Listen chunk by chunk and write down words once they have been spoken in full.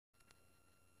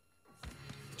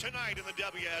tonight in the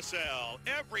WSL.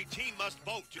 Every team must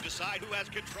vote to decide who has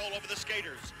control over the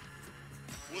skaters.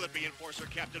 Will it be Enforcer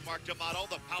Captain Mark D'Amato,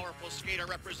 the powerful skater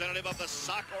representative of the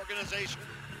SOC organization?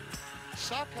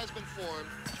 SOC has been formed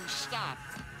to stop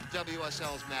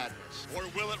WSL's madness. Or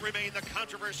will it remain the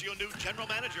controversial new general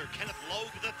manager, Kenneth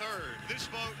Logue III? This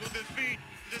vote will defeat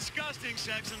disgusting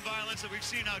sex and violence that we've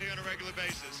seen out here on a regular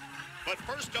basis. But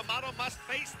first, D'Amato must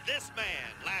face this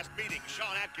man. Last meeting,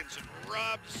 Sean Atkinson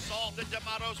rubbed salt in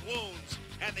D'Amato's wounds,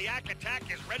 and the Ack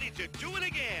Attack is ready to do it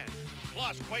again.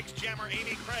 Plus, Quakes jammer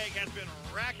Amy Craig has been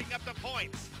racking up the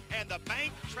points, and the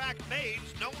bank track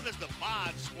babes, known as the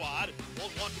Bod Squad,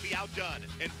 won't want to be outdone.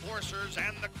 Enforcers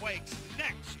and the Quakes,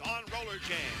 next on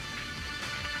Rollerjam.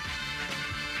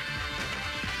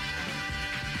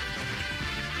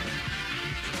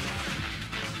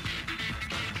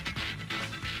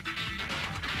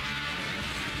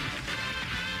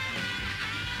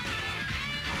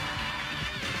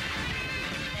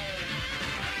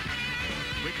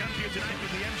 Come to you tonight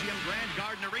from the MGM Grand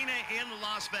Garden Arena in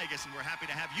Las Vegas, and we're happy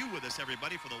to have you with us,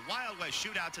 everybody, for the Wild West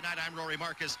Shootout tonight. I'm Rory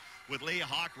Marcus with Lee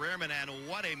Hawk Rehrman, and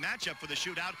what a matchup for the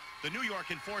Shootout. The New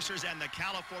York Enforcers and the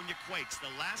California Quakes.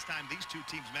 The last time these two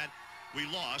teams met, we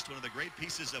lost one of the great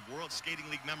pieces of World Skating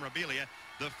League memorabilia,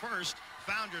 the first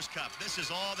Founders Cup. This is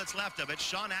all that's left of it.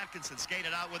 Sean Atkinson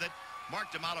skated out with it. Mark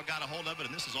D'Amato got a hold of it,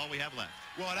 and this is all we have left.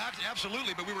 Well,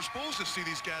 absolutely, but we were supposed to see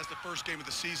these guys the first game of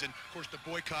the season. Of course, the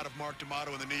boycott of Mark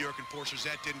D'Amato and the New York Enforcers,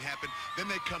 that didn't happen. Then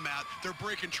they come out, they're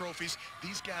breaking trophies.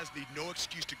 These guys need no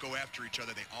excuse to go after each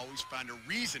other. They always find a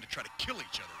reason to try to kill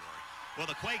each other, Rory. Well,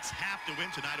 the Quakes have to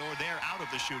win tonight, or they're out of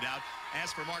the Shootout.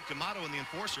 As for Mark D'Amato and the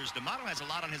Enforcers, D'Amato has a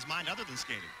lot on his mind other than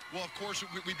skating. Well, of course,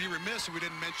 we'd be remiss if we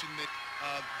didn't mention that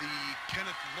the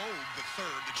Kenneth Logue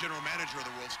III, the general manager of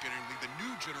the World Skating League, the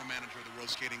new general manager of the World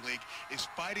Skating League,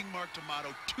 is fighting Mark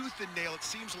D'Amato tooth and nail. It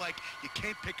seems like you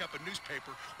can't pick up a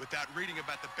newspaper without reading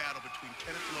about the battle between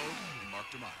Kenneth Logue and Mark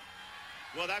D'Amato.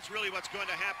 Well, that's really what's going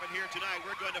to happen here tonight.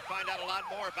 We're going to find out a lot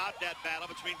more about that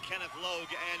battle between Kenneth Logue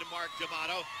and Mark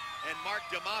D'Amato. And Mark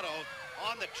D'Amato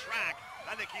on the track,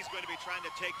 I think he's going to be trying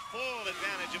to take full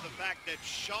advantage of the fact that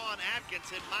Sean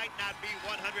Atkinson might not be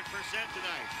 100%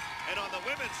 tonight. And on the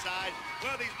women's side,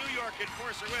 well, these New York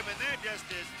Enforcer women, they're just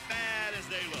as bad as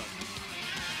they look.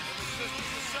 Well, the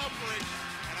sisters are suffering,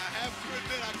 and I have to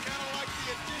admit, I kind of like the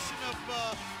addition of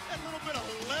that little bit of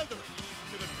leather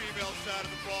to the female side of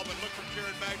the ball, but look for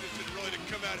Karen Magnuson really to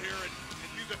come out here and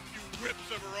use a few whips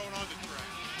of her own on the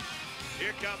track.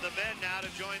 Here come the men now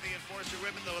to join the Enforcer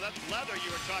women. Though that leather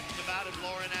you were talking about is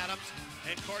Lauren Adams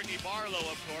and Courtney Barlow,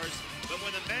 of course. But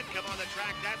when the men come on the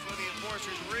track, that's when the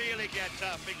Enforcers really get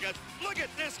tough, because look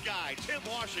at this guy, Tim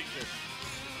Washington.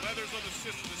 Leather's on the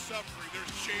sisters of suffering.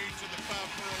 There's chains in the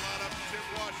 5-furrow lineup. Tim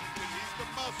Washington, he's the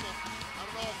muscle. I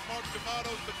don't know if Mark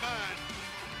D'Amato's the mind.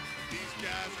 These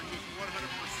guys are just 100%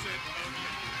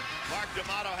 okay. Mark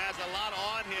D'Amato has a lot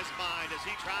on his mind as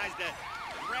he tries to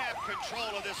grab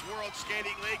control of this World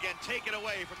Skating League and take it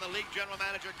away from the league general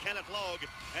manager, Kenneth Logue,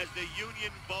 as the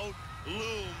union vote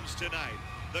looms tonight.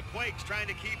 The Quakes trying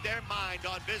to keep their mind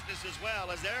on business as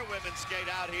well as their women skate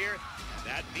out here.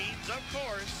 That means, of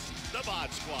course, the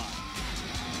Bod Squad.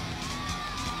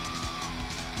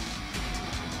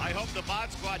 I hope the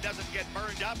Bod Squad doesn't get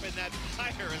burned up in that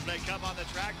fire as they come on the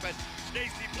track, but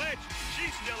Stacy Blitch,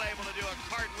 she's still able to do a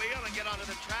cartwheel and get onto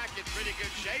the track in pretty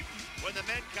good shape. When the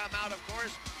men come out, of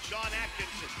course, Sean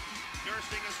Atkinson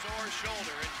nursing a sore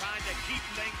shoulder and trying to keep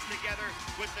things together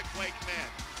with the Quake men.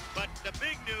 But the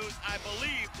big news, I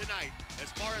believe, tonight, as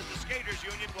far as the Skaters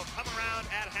Union, will come around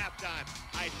at halftime.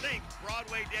 I think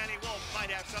Broadway Danny Wolf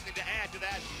might have something to add to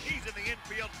that. He's in the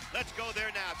infield. Let's go there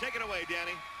now. Take it away,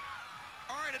 Danny.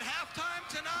 All right, at halftime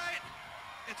tonight,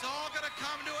 it's all going to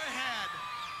come to a head.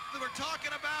 We're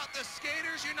talking about the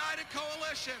Skaters United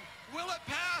Coalition. Will it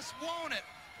pass? Won't it?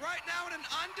 Right now in an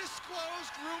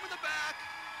undisclosed room in the back,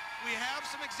 we have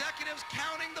some executives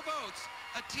counting the votes.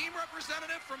 A team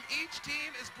representative from each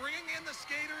team is bringing in the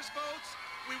skaters' votes.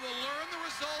 We will learn the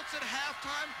results at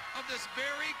halftime of this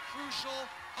very crucial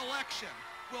election.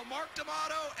 Will Mark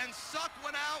D'Amato and Suck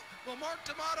win out? Will Mark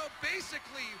D'Amato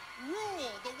basically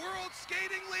rule the World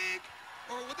Skating League?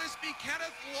 Or will this be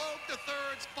Kenneth Logue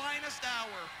III's finest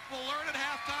hour? We'll learn at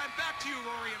halftime. Back to you,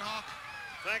 Rory and Hawk.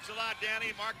 Thanks a lot,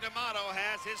 Danny. Mark D'Amato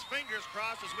has his fingers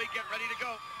crossed as we get ready to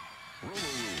go. Roller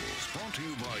Rules, brought to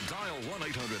you by Dial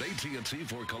 1-800-AT&T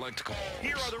for collect calls.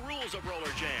 Here are the rules of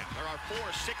Rollerjam. There are 4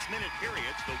 6-minute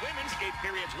periods. The women skate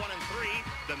periods 1 and 3.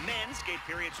 The men skate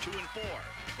periods 2 and 4.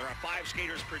 There are 5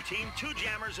 skaters per team, 2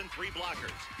 jammers and 3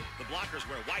 blockers. The blockers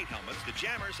wear white helmets. The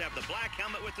jammers have the black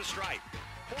helmet with the stripe.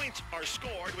 Points are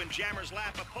scored when jammers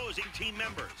lap opposing team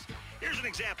members. Here's an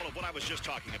example of what I was just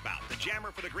talking about. The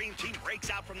jammer for the green team breaks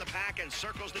out from the pack and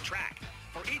circles the track.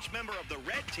 For each member of the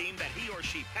red team that he or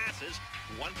she passes,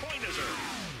 1 point is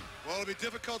earned. Well, it'll be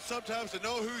difficult sometimes to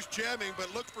know who's jamming,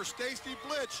 but look for Stacy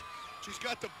Blitch. She's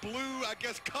got the blue, I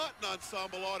guess, cotton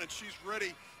ensemble on, and she's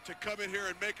ready to come in here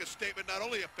and make a statement, not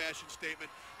only a fashion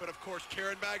statement, but of course,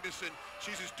 Karen Magnuson.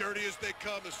 She's as dirty as they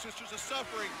come. The Sisters of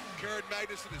Suffering. Karen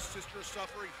Magnuson is Sister of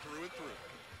Suffering through and through.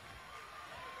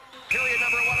 Period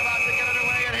number 1 about to get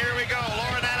underway, and here we go.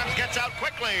 Lauren Adams gets out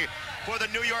quickly for the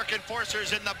New York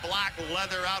Enforcers in the black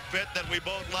leather outfit that we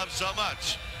both love so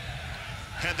much.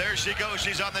 And there she goes.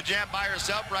 She's on the jam by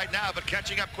herself right now, but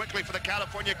catching up quickly for the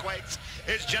California Quakes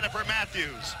is Jennifer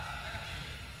Matthews.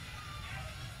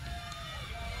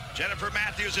 Jennifer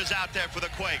Matthews is out there for the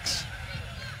Quakes.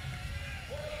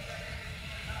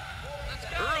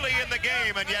 Early in the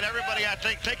game, and yet everybody, I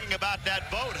think, thinking about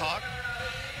that vote, Hawk.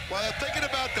 Well, they're thinking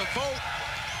about the vote,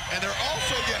 and they're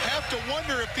also, you have to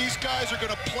wonder if these guys are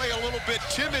going to play a little bit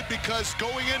timid, because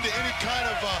going into any kind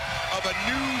of a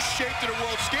new shape to the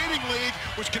World Skating League,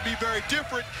 which can be very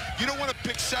different, you don't want to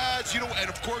pick sides, and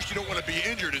of course you don't want to be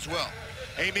injured as well.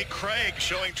 Amy Craig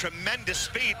showing tremendous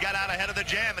speed, got out ahead of the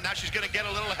jam, and now she's going to get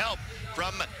a little help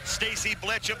from Stacy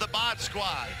Blitch of the Bod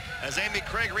Squad as Amy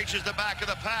Craig reaches the back of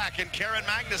the pack, and Karen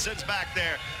Magnuson's back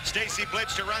there. Stacy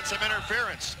Blitch to run some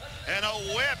interference, and a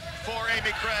whip for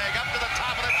Amy Craig up to the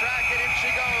top of the track, and in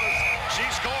she goes. She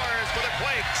scores for the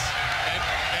Quakes.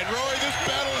 And Rory, this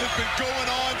battle has been going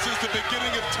on since the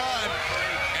beginning of time,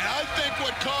 and I think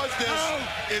what caused this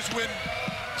is when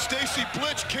Stacy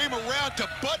Blitch came around to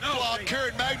butt block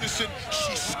Karen Magnuson,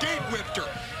 she skate whipped her.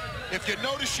 If you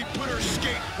notice, she put her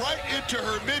skate right into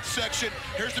her midsection.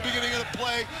 Here's the beginning of the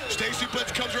play. Stacy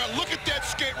Blitch comes around. Look at that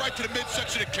skate right to the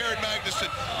midsection of Karen Magnuson.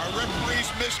 Our referees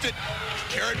missed it.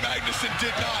 Karen Magnuson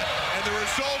did not. And the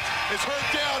result is her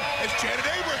down as Janet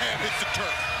Abraham hits the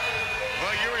turf.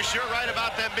 Well, you were sure right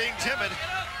about them being timid.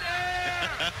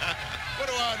 What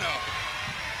do I know?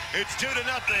 It's 2-0.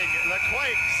 The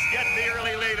Quakes get the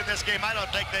early lead in this game. I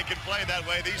don't think they can play that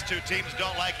way. These two teams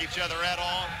don't like each other at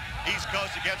all. East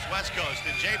Coast against West Coast.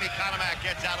 And Jamie Konomak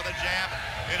gets out of the jam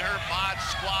in her Bod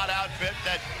Squad outfit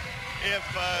that if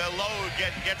Lowe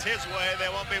gets his way,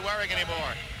 they won't be wearing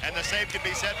anymore. And the same can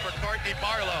be said for Courtney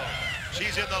Barlow.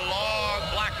 She's in the long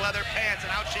black leather pants,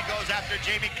 and out she goes after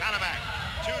Jamie Konomak.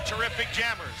 Two terrific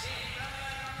jammers.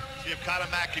 See if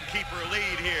Konomak can keep her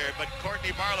lead here, but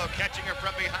Courtney Barlow catching her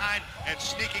from behind and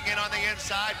sneaking in on the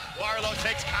inside. Barlow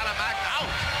takes Konomak out.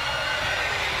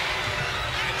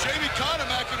 And Jamie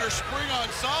Konomak in her spring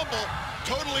ensemble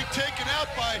totally taken out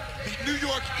by the New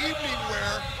York evening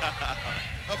wear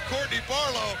of Courtney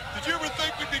Barlow. Did you ever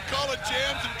think we'd be calling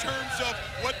jams in terms of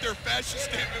what their fashion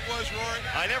statement was, Rory?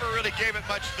 I never really gave it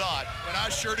much thought. But I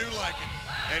sure do like it.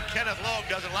 And Kenneth Loeb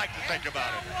doesn't like to think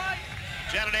about it.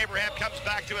 Janet Abraham comes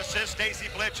back to assist.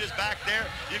 Stacy Blitch is back there.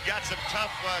 You've got some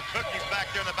tough cookies back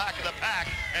there in the back of the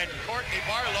pack. And Courtney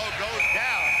Barlow goes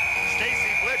down.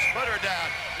 Stacy Blitch put her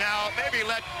down. Now, maybe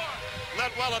let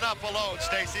well enough alone,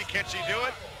 Stacy. Can she do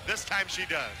it? This time she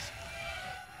does.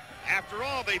 After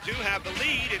all, they do have the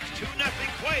lead. It's 2-0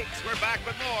 Quakes. We're back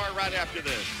with more right after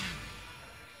this.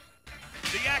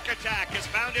 The Yak Attack has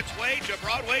found its way to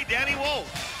Broadway. Danny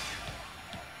Wolf.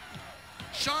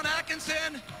 Sean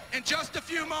Atkinson, in just a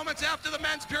few moments after the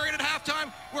men's period at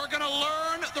halftime, we're going to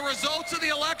learn the results of the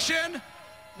election.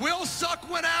 Will Suck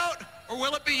win out, or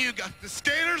will it be you guys? The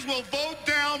skaters will vote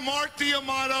down Mark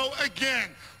D'Amato again.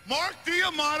 Mark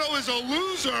D'Amato is a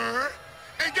loser,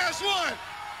 and guess what?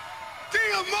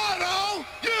 D'Amato,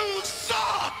 you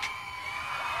suck!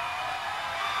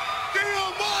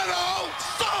 D'Amato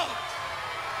sucks!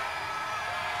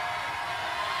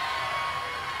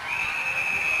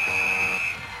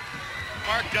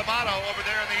 Mark D'Amato over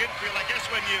there in the infield. I guess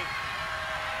when you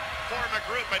form a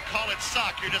group and call it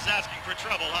suck, you're just asking for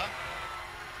trouble, huh?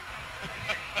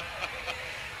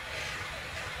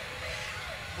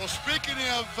 Well, speaking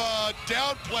of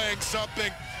downplaying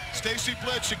something, Stacy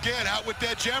Blitch again out with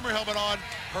that jammer helmet on.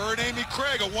 Her and Amy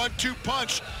Craig, a 1-2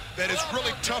 punch that is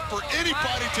really tough for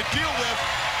anybody to deal with.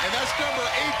 And that's number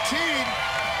 18,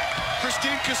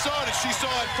 Christine Casson, and she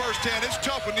saw it firsthand. It's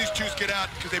tough when these two get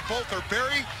out because they both are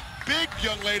very big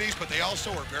young ladies, but they also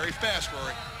are very fast,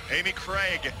 Rory. Amy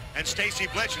Craig and Stacy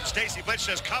Blitch, and Stacy Blitch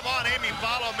says, come on, Amy,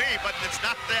 follow me, but it's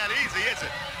not that easy, is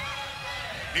it?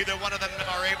 Neither one of them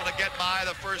are able to get by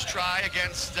the first try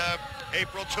against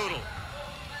April Tootle.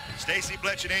 Stacy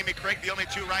Blitch and Amy Craig, the only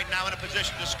two right now in a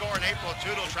position to score, and April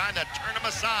Tootle trying to turn them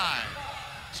aside.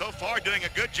 So far, doing a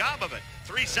good job of it.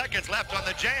 3 seconds left on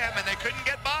the jam, and they couldn't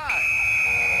get by.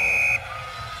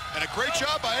 And a great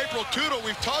job by April Tootle.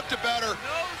 We've talked about her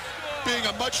being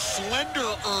a much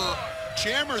slenderer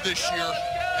jammer this year.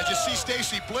 As you see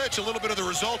Stacy Blitch, a little bit of the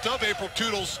result of April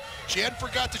Tootle's. She hadn't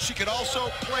forgot that she could also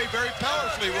play very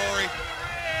powerfully, Rory.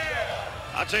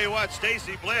 I'll tell you what,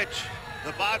 Stacy Blitch,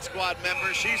 the Bod Squad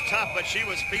member, she's tough, but she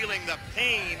was feeling the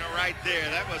pain right there.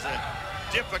 That was a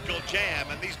difficult jam,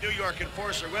 and these New York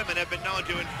Enforcer women have been known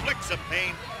to inflict some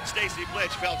pain. Stacy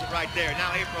Blitch felt it right there.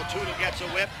 Now April Tootle gets a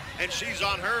whip, and she's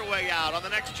on her way out on the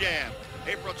next jam.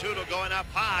 April Tootle going up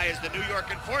high as the New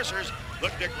York Enforcers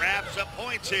look to grab some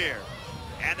points here.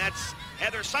 And that's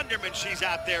Heather Sunderman she's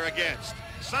out there against.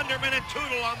 Sunderman and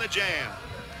Tootle on the jam.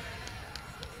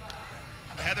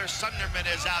 Heather Sunderman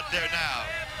is out there now,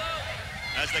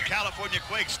 as the California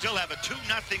Quakes still have a 2-0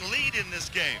 lead in this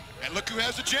game. And look who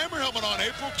has the jammer helmet on,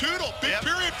 April Tootle. Big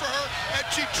period for her, and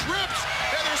she trips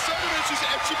Heather Sunderman,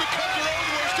 and she becomes her own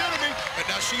worst enemy. And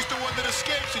now she's the one that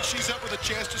escapes, and she's up with a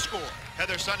chance to score.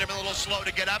 Heather Sunderman a little slow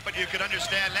to get up, but you can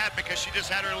understand that because she just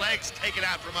had her legs taken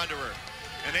out from under her.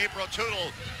 And April Tootle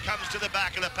comes to the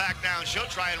back of the pack now, and she'll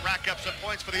try and rack up some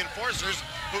points for the Enforcers,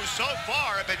 who so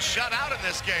far have been shut out in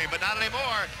this game, but not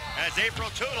anymore, as April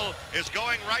Tootle is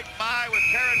going right by with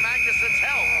Karen Magnuson's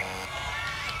help.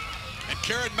 And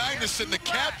Karen Magnuson, the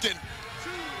captain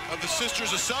of the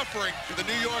Sisters of Suffering for the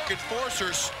New York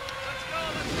Enforcers.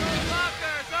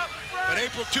 And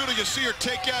April Tootle, you see her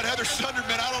take out Heather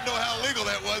Sunderman. I don't know how illegal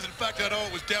that was. In fact, I know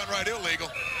it was downright illegal.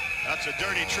 That's a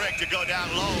dirty trick to go down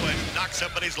low and knock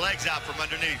somebody's legs out from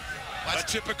underneath.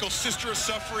 That's typical Sister of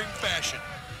Suffering fashion.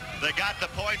 They got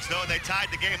the points, though, and they tied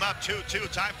the game up 2-2.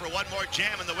 Time for one more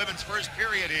jam in the women's first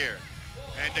period here.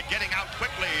 And getting out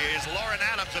quickly is Lauren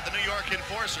Adams of the New York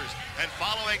Enforcers. And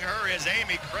following her is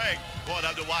Amy Craig. Boy, I'd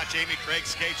love to watch Amy Craig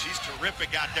skate. She's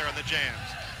terrific out there on the jams.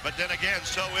 But then again,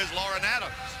 so is Lauren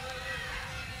Adams.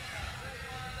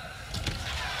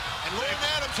 Lauren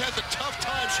Adams has a tough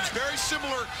time. She's very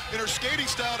similar in her skating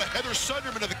style to Heather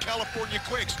Sunderman of the California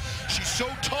Quakes. She's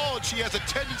so tall, and she has a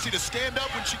tendency to stand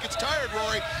up when she gets tired,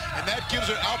 Rory, and that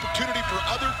gives an opportunity for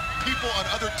other people on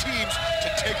other teams to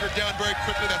take her down very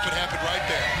quickly. That's what happened right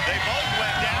there. They both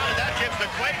went down, and that gives the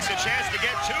Quakes a chance to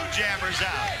get 2 jammers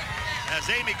out, as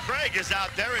Amy Craig is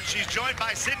out there, and she's joined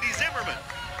by Cindy Zimmerman.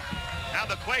 Now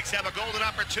the Quakes have a golden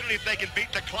opportunity if they can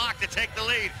beat the clock to take the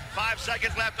lead. 5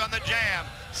 seconds left on the jam.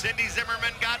 Cindy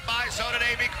Zimmerman got by, so did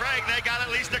Amy Craig. They got at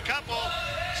least a couple.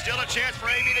 Still a chance for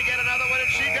Amy to get another one,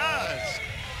 and she does.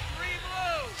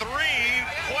 3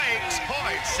 Quakes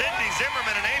points. Cindy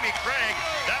Zimmerman and Amy Craig.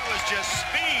 That was just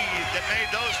speed that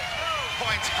made those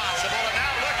points possible. And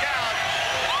now look out.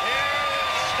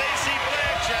 Here's Stacy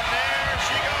Blitch, and there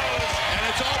she goes. And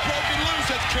it's all broken loose.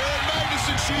 That's Karen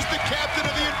Magnuson. She's the captain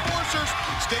of the Enforcers.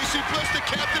 Stacy Blitch, the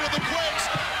captain of the Quakes.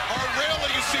 Our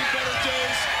railing has seen better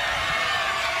days.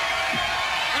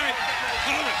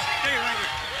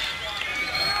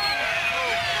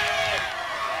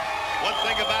 One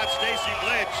thing about Stacy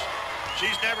Blitch,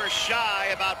 she's never shy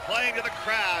about playing to the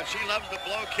crowd. She loves to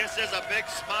blow kisses, a big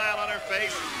smile on her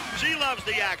face. She loves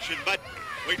the action, but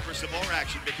wait for some more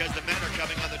action because the men are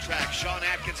coming on the track. Sean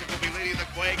Atkinson will be leading the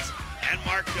Quakes, and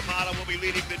Mark D'Amato will be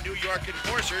leading the New York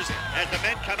Enforcers as the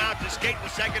men come out to skate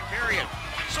the second period.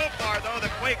 So far, though,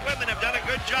 the Quake women have done a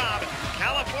good job.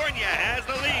 California has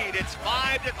the lead. It's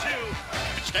 5-2.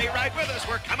 Stay right with us.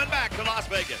 We're coming back to Las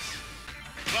Vegas.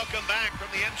 Welcome back from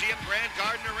the MGM Grand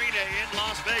Garden Arena in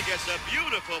Las Vegas. A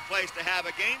beautiful place to have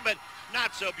a game, but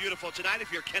not so beautiful tonight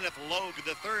if you're Kenneth Logue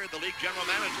III, the league general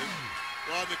manager.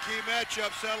 Well, the key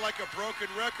matchup sounded like a broken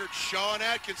record. Sean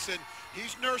Atkinson,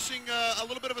 he's nursing a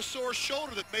little bit of a sore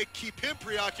shoulder that may keep him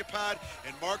preoccupied.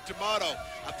 And Mark D'Amato,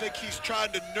 I think he's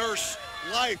trying to nurse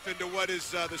life into what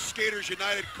is the Skaters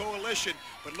United Coalition.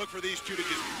 But look for these two to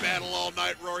just battle all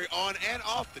night, Rory, on and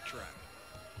off the track.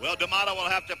 Well, D'Amato will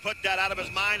have to put that out of his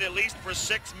mind at least for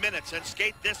 6 minutes and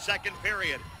skate this second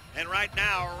period. And right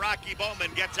now, Rocky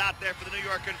Bowman gets out there for the New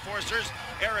York Enforcers.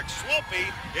 Eric Slopey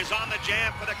is on the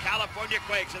jam for the California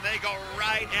Quakes, and they go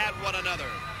right at one another.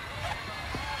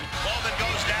 Bowman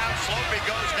goes down, Slopey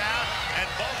goes down, and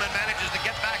Bowman manages to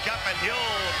get back up, and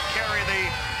he'll carry the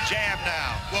jam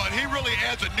now. Well, and he really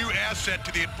adds a new asset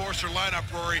to the Enforcer lineup,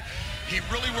 Rory. He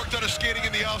really worked on his skating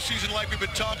in the offseason like we've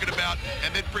been talking about,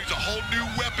 and then brings a whole new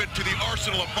weapon to the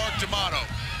arsenal of Mark D'Amato.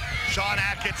 Sean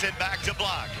Atkinson back to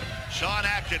block. Sean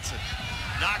Atkinson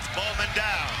knocks Bowman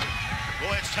down.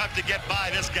 Boy, it's tough to get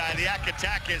by this guy. The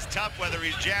attack is tough, whether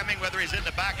he's jamming, whether he's in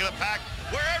the back of the pack,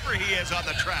 wherever he is on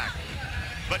the track.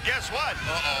 But guess what?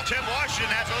 Tim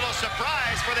Washington has a little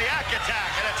surprise for the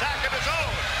attack, an attack of his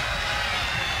own.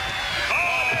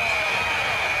 Oh!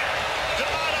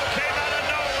 D'Amato came out of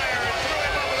nowhere and threw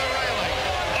him over the railing.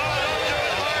 Oh,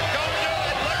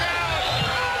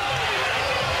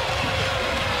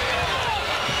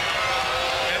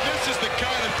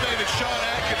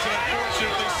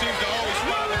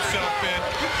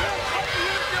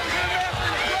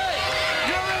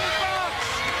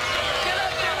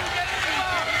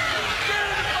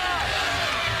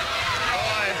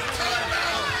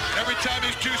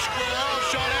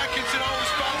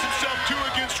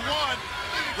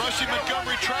 Rusty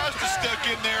Montgomery tries to stick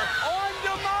in there. On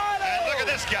D'Amato. And look at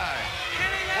this guy.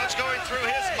 What's going through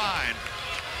his mind?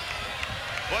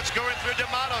 What's going through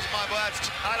D'Amato's mind? Well,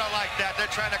 I don't like that.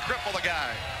 They're trying to cripple the guy.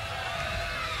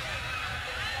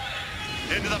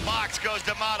 Into the box goes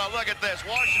D'Amato. Look at this.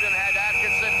 Washington had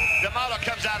Atkinson. D'Amato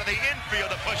comes out of the infield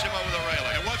to push him over the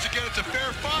railing. And once again, it's a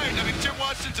fair fight. I mean, Tim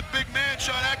Watson's a big man.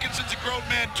 Sean Atkinson's a grown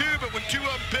man, too. But when two of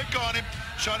them pick on him,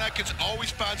 Sean Atkinson always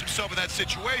finds himself in that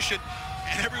situation.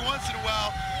 And every once in a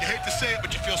while, you hate to say it,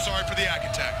 but you feel sorry for the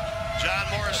Attack. John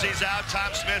Morrissey's out.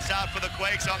 Tom Smith's out for the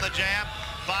Quakes on the jam.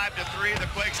 5-3. The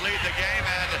Quakes lead the game,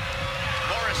 and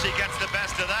Morrissey gets the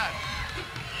best of that.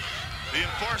 The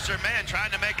enforcer man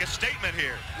trying to make a statement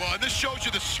here. Well, and this shows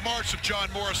you the smarts of John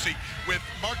Morrissey. With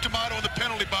Mark D'Amato in the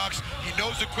penalty box, he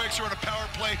knows the Quakes are on a power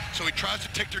play, so he tries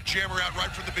to take their jammer out right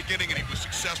from the beginning, and he was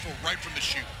successful right from the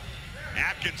shoot.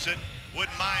 Atkinson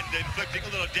wouldn't mind inflicting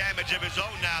a little damage of his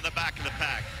own now in the back of the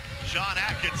pack. Sean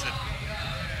Atkinson.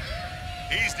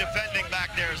 He's defending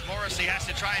back there as Morrissey has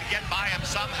to try and get by him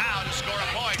somehow to score a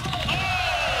point. Oh!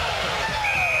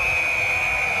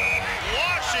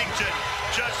 Washington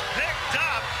just picked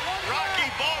up Rocky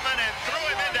Bowman and threw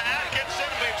him into Atkinson.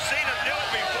 We've seen him do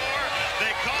it before.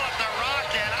 They call it the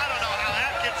Rock, and I don't know how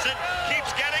Atkinson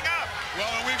keeps getting up.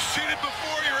 Well, we've seen it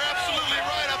before. You're absolutely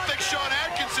right. I think Sean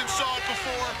Atkinson saw it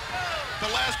before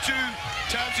the last two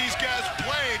times these guys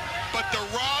played. But the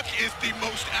Rock is the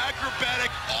most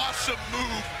acrobatic, awesome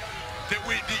move that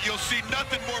you'll see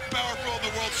nothing more powerful in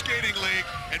the World Skating League.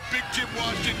 And Big Tim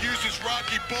Washington uses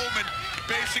Rocky Bowman.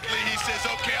 Basically, he says,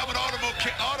 okay, I'm an auto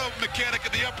mechanic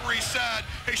at the Upper East Side.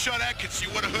 Hey, Sean Atkinson,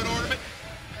 you want a hood ornament?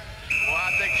 Well,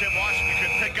 I think Tim Washington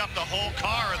could pick up the whole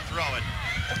car and throw it.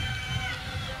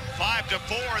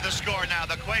 5-4 the score now.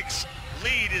 The Quakes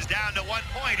lead is down to 1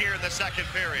 point here in the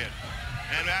second period.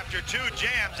 And after 2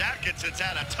 jams, Atkinson's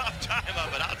had a tough time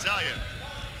of it, I'll tell you.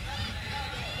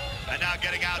 And now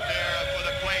getting out there for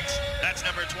the Quakes, that's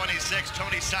number 26,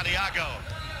 Tony Santiago.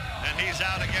 And he's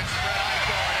out against Fred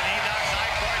Eichhorn, and he knocks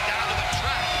Eichhorn down to the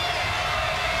track.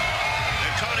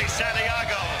 And Tony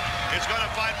Santiago is going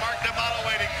to find Mark D'Amato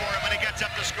waiting for him when he gets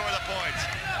up to score the points.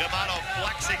 D'Amato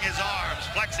flexing his arms,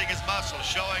 flexing his muscles,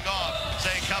 showing off,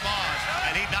 saying, come on.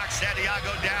 And he knocks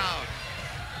Santiago down.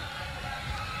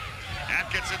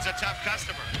 Atkinson's a tough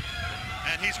customer.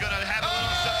 And he's going to have a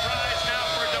little surprise now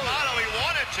for D'Amato. He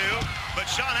wanted to, but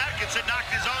Sean Atkinson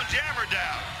knocked his own jammer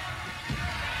down.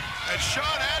 And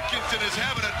Sean Atkinson is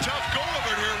having a tough go of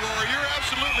it here, Rory. You're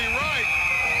absolutely right.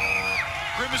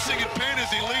 Grimacing in pain as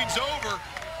he leans over.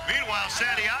 Meanwhile,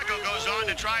 Santiago goes on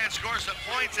to try and score some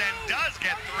points and does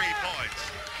get 3 points.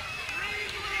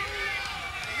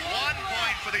 1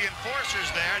 point for the enforcers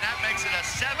there, and that makes it a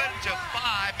 7-5,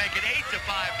 make it 8-5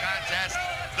 contest.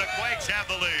 The Quakes have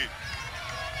the lead.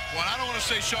 Well, I don't want to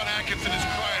say Sean Atkinson is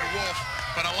crying wolf,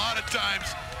 but a lot of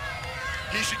times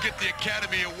he should get the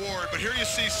Academy Award. But here you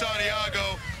see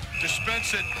Santiago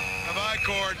dispensing of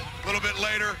Eichhorn. A little bit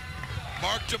later,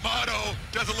 Mark D'Amato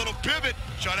does a little pivot.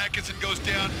 Sean Atkinson goes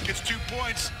down, gets 2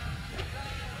 points,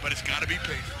 but it's got to be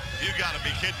painful. You got to be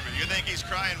kidding me. You think he's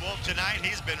crying wolf tonight?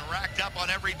 He's been racked up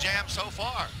on every jam so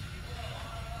far.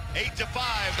 8-5,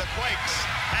 the Quakes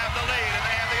have the lead, and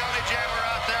they have the only jammer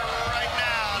out there right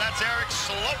now. That's Eric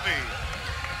Slopey.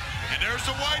 And there's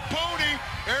the white pony,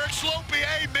 Eric Slopey.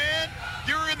 Hey, man,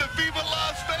 you're in the Viva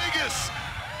Las Vegas.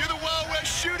 You're the Wild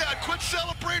West Shootout. Quit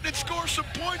celebrating and score some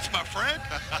points, my friend.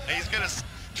 He's going to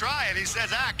try it. He says,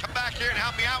 come back here and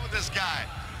help me out with this guy.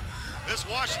 This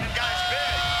Washington guy's big.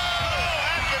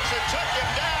 Oh, Atkinson took him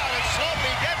down, and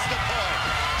Slopey gets the point.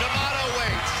 D'Amato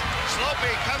waits. Slopey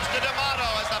comes to D'Amato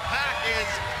as the pack is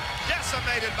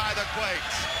decimated by the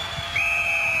Quakes.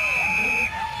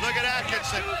 Look at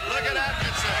Atkinson. Look at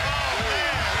Atkinson. Oh,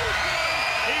 man.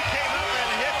 He came up and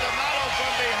hit D'Amato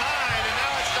from behind, and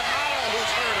now it's D'Amato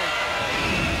who's hurting.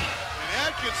 And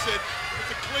Atkinson,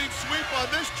 it's a clean sweep on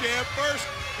this jam. First,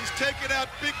 he's taking out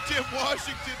Big Tim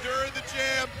Washington during the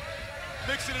jam,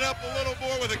 mixing it up a little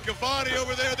more with a Cavani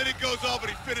over there. Then he goes off and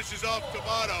he finishes off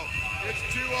D'Amato. It's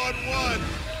 2-on-1.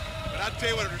 And I tell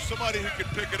you what, there's somebody who can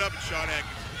pick it up, Sean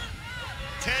Atkinson.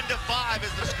 10-5 is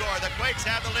the score. The Quakes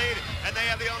have the lead, and they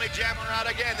have the only jammer out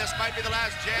again. This might be the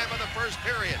last jam of the first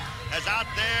period. As out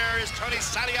there is Tony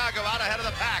Santiago out ahead of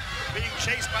the pack, being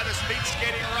chased by the speed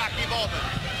skating Rocky Bowman.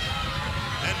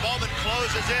 And Bowman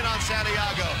closes in on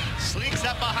Santiago, sneaks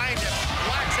up behind him,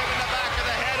 whacks him in the back of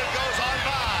the head, and goes on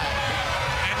by.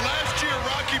 And last year,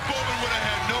 Rocky Bowman would have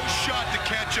had no shot to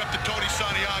catch up to Tony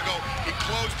Santiago. He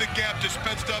closed the gap,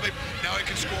 dispensed of him. Now he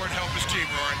can score and help his team,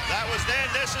 Rory. That was then,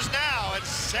 this is now, and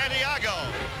Santiago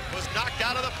was knocked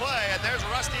out of the play, and there's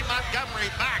Rusty Montgomery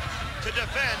back to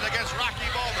defend against Rocky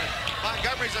Bowman.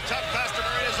 Montgomery's a tough customer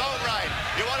in his own right.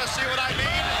 You want to see what I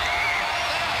mean?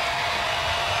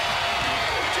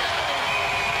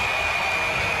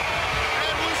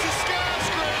 It was a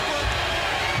skyscraper.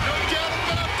 No doubt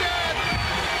about that.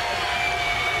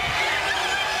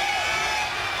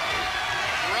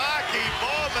 Rocky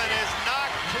Bowman is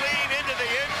knocked clean into the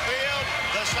infield.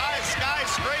 The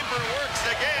skyscraper works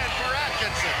again for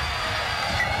Atkinson.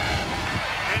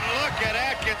 And look at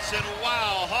Atkinson.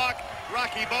 Wow, Hawk.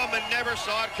 Rocky Bowman never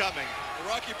saw it coming.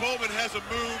 Well, Rocky Bowman has a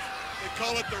move. They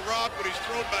call it the rock when he's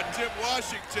thrown by Tim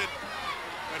Washington.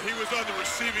 And he was on the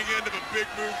receiving end of a big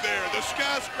move there. The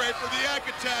skyscraper, the yak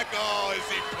attack. Oh, is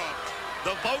he pumped.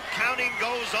 The vote counting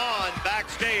goes on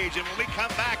backstage, and when we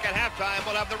come back at halftime,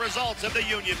 we'll have the results of the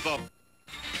union vote.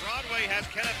 Broadway has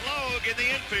Kenneth Logue in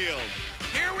the infield.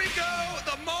 Here we go.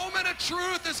 The moment of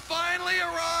truth has finally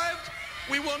arrived.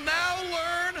 We will now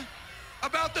learn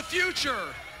about the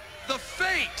future, the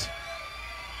fate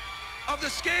of the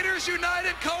Skaters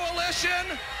United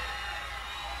Coalition.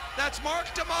 That's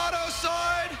Mark D'Amato's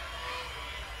side.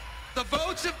 The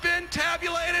votes have been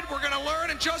tabulated. We're going to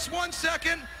learn in just 1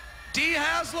 second. Dee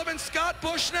Haslam and Scott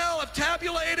Bushnell have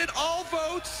tabulated all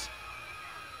votes.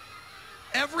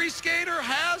 Every skater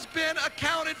has been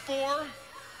accounted for.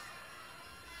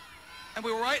 And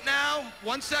we will right now,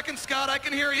 1 second, Scott, I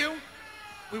can hear you.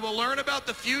 We will learn about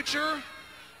the future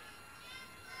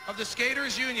of the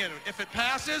Skaters Union, if it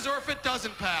passes or if it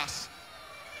doesn't pass.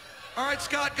 All right,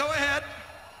 Scott, go ahead.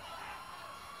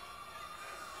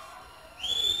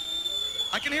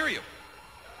 I can hear you.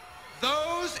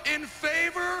 Those in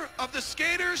favor of the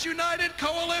Skaters United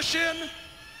Coalition,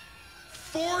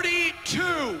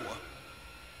 42.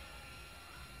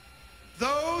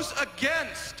 Those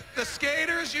against the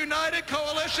Skaters United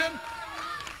Coalition,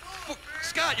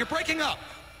 Scott, you're breaking up.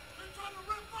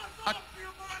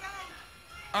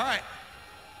 All right.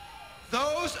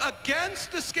 Those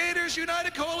against the Skaters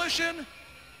United Coalition,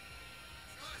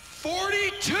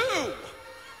 42.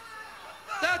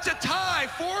 That's a tie,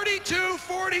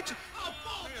 42-42.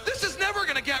 This is never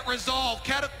going to get resolved.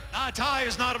 A tie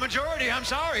is not a majority. I'm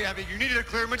sorry. I mean, you needed a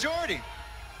clear majority.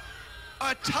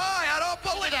 A tie? I don't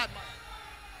believe that.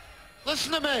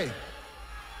 Listen to me.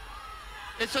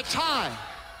 It's a tie.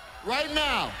 Right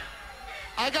now.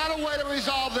 I got a way to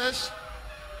resolve this.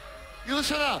 You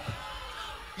listen up.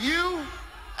 You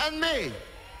and me.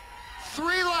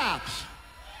 3 laps.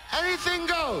 Anything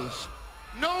goes.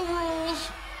 No rules.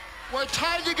 We're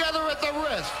tied together at the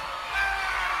wrist.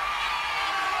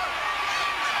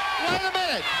 Wait a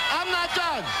minute. I'm not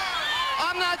done.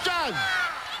 I'm not done.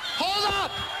 Hold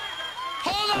up.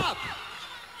 Hold up.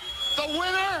 The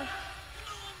winner,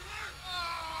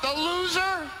 the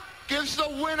loser gives the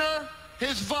winner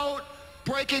his vote,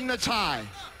 breaking the tie.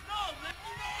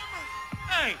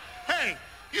 Hey,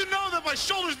 you know that my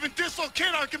shoulder's been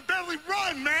dislocated. I can barely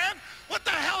run, man. What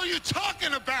the hell are you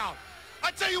talking about?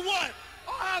 I tell you what,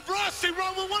 I'll have Rossi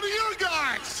run with one of your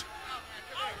guys.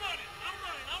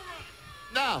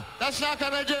 No, that's not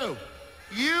gonna do.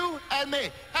 You and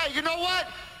me. Hey, you know what?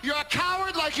 You're a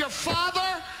coward like your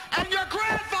father and your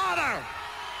grandfather.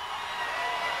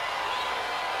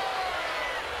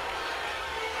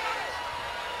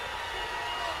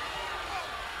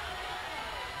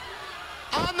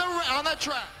 On the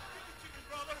track.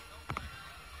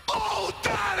 Oh,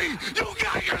 Daddy, you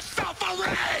got yourself a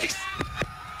race.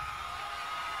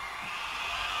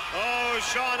 Oh,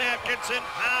 Sean Atkinson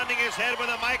pounding his head with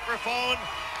a microphone.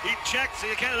 He checks,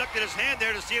 he kind of looked at his hand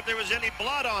there to see if there was any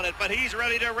blood on it, but he's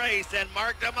ready to race, and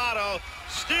Mark D'Amato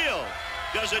still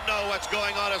doesn't know what's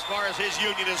going on as far as his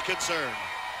union is concerned.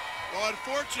 Well,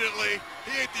 unfortunately,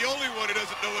 he ain't the only one who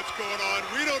doesn't know what's going on.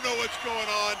 We don't know what's going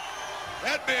on.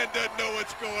 That man doesn't know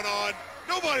what's going on.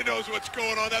 Nobody knows what's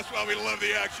going on. That's why we love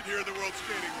the action here in the World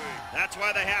Skating League. That's why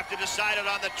they have to decide it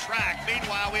on the track.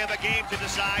 Meanwhile, we have a game to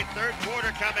decide. Third quarter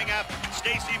coming up.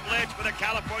 Stacy Blitch for the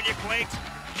California Quakes.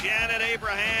 Janet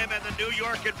Abraham and the New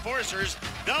York Enforcers.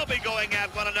 They'll be going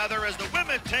at one another as the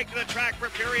women take to the track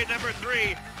for period number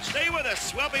 3. Stay with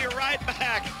us. We'll be right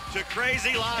back to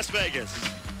crazy Las Vegas.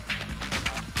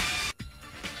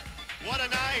 What a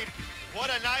night. What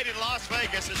a night in Las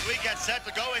Vegas as we get set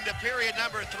to go into period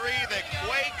number 3. The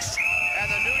Quakes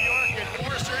and the New York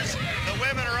Enforcers. The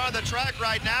women are on the track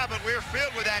right now, but we're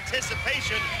filled with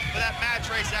anticipation for that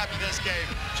match race after this game.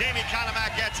 Jamie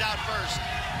Konomak gets out first.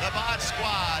 The Bond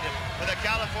squad for the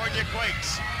California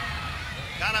Quakes.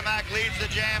 Konomak leads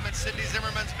the jam, and Cindy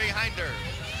Zimmerman's behind her.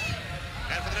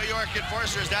 And for the New York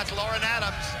Enforcers, that's Lauren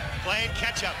Adams playing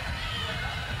catch-up.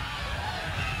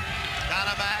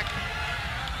 Konomak,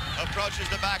 a approaches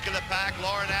the back of the pack.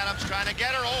 Lauren Adams trying to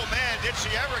get her. Oh, man, did she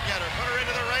ever get her? Put her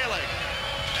into the railing.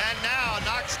 And now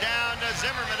knocks down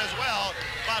Zimmerman as well,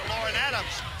 but Lauren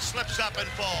Adams slips up and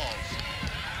falls.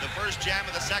 The first jam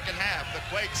of the second half. The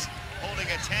Quakes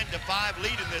holding a 10-5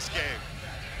 lead in this game.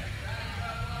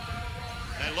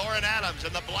 And Lauren Adams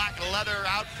in the black leather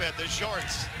outfit, the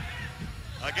shorts,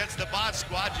 against the Bod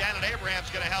Squad. Janet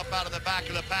Abraham's going to help out in the back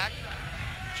of the pack.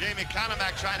 Jamie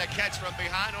Konomak trying to catch from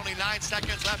behind. Only 9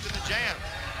 seconds left in the jam.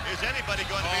 Is anybody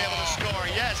going to be able to score?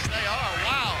 Yes, they are.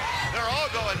 Wow, they're all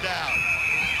going down.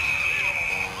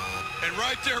 And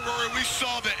right there, Rory, we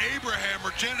saw the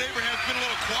Abrahammer. Janet Abraham's been a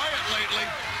little quiet lately.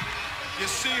 You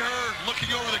see her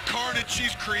looking over the carnage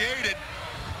she's created.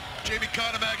 Jamie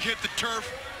Konomak hit the turf.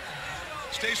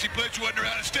 Stacy Blitz wasn't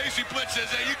around, and Stacy Blitz says,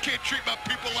 hey, you can't treat my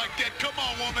people like that. Come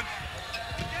on, woman.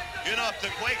 You know, if the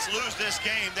Quakes lose this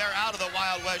game, they're out of the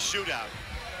Wild West Shootout.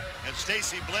 And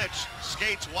Stacy Blitz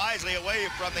skates wisely away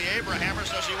from the Abrahammer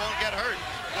so she won't get hurt.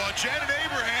 Well, Janet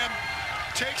Abraham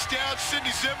takes down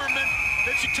Cindy Zimmerman.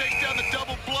 Then she takes down the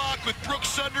double block with Brooke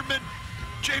Sunderman.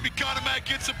 Jamie Konomak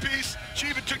gets a piece. She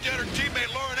even took down her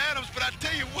teammate Lauren Adams. But I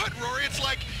tell you what, Rory, it's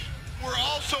like we're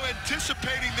also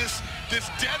anticipating this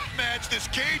death match, this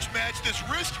cage match, this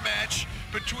wrist match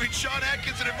between Sean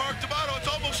Atkinson and Mark D'Amato. It's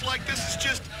almost like this is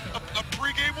just a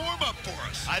pregame warm-up for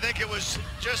us. I think it was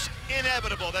just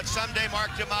inevitable that someday Mark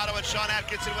D'Amato and Sean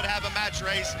Atkinson would have a match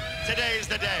race. Today's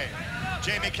the day.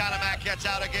 Jamie Konomak gets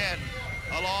out again,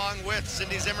 along with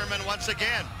Cindy Zimmerman once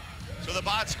again. So the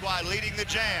Bod Squad leading the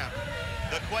jam.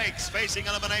 The Quakes facing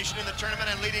elimination in the tournament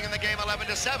and leading in the game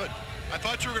 11-7. I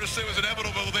thought you were going to say it was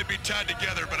inevitable they'd be tied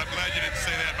together, but I'm glad you didn't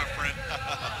say that, my friend.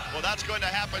 Well, that's going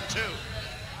to happen too.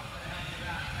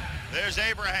 There's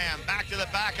Abraham back to the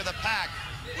back of the pack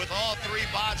with all 3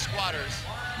 Bod Squatters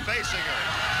facing her.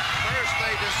 First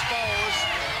they dispose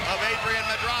of Adrian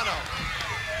Medrano.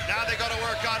 Now they go to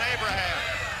work on Abraham.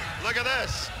 Look at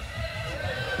this.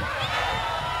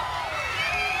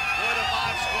 Boy, the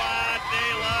Bod Squad, they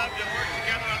love to work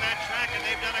together on that track, and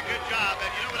they've done a good job.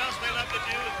 And you know what else they love to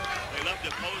do? They love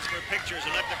to pose for pictures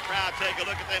and let the crowd take a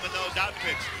look at them in those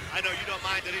outfits. I know you don't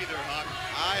mind it either, Hawk.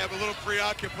 I am a little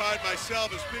preoccupied myself.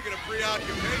 And speaking of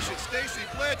preoccupation, Stacy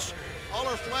Blitz, all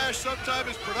her flash sometimes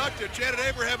is productive. Janet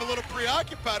Abraham a little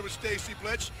preoccupied with Stacy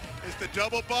Blitz. It's the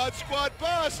double Bod Squad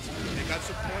bust. They got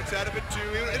some points out of it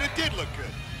too, and it did look good.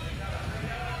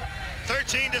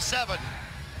 13-7.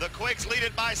 The Quakes lead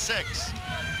it by 6.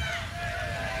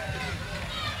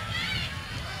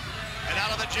 And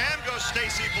out of the jam goes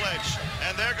Stacy Blitz.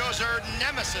 And there goes her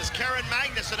nemesis, Karen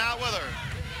Magnuson, out with her.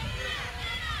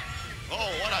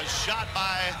 Oh, what a shot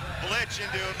by Blitz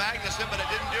into Magnuson, but it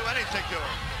didn't do anything to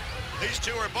her. These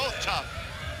two are both tough.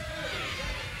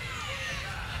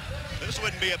 This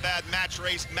wouldn't be a bad match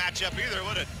race matchup either,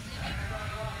 would it?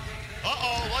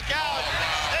 Uh-oh, look out.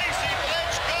 Stacy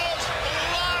Blitz goes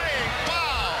flying.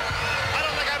 Wow. I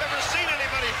don't think I've ever seen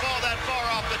anybody fall that far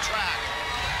off the track.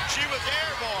 She was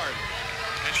airborne.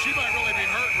 And she might really be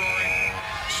hurt, Rory.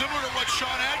 Similar to what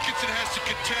Sean Atkinson has to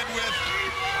contend with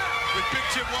Big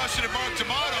Tim Washington and Mark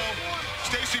D'Amato,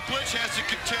 Stacy Blitz has to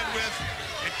contend with,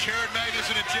 and Karen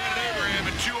Magnuson and Janet Abraham,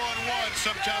 and 2-on-1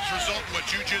 sometimes result in what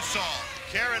you just saw.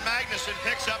 Karen Magnuson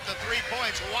picks up the 3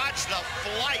 points. Watch the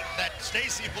flight that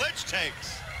Stacy Blitz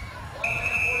takes.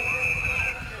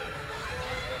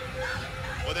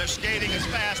 Well, they're skating as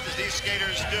fast as these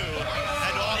skaters do,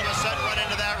 and all of a sudden run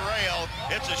into that rail.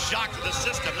 It's a shock to the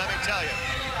system, let me tell you.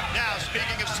 Now,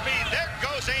 speaking of speed, there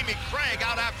goes Amy Craig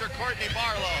out after Courtney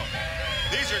Barlow.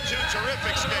 These are 2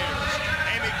 terrific skaters.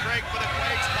 Amy Craig for the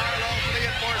Quakes, Barlow for the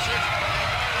Enforcers.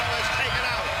 Barlow is taken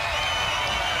out.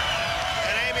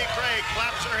 And Amy Craig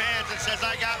claps her hands and says,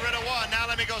 I got rid of 1. Now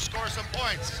let me go score some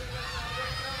points.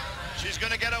 She's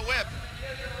going to get a whip.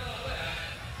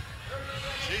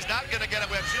 She's not going to get a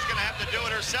whip. She's going to have to do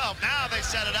it herself. Now they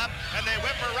set it up, and they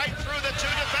whip her right through the 2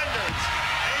 defenders.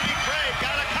 Amy Craig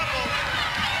got a couple.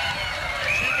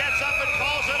 She gets up and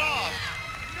calls it off.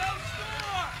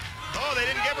 Oh, they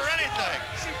didn't give her anything.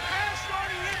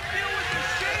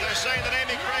 They're saying that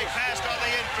Amy Craig passed on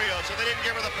the infield, so they didn't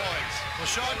give her the points. Well,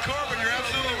 Sean Corbin, you're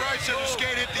absolutely right. Said her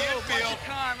skate hit the infield.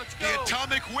 The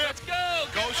atomic whip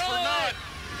goes for naught.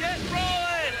 Get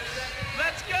rolling.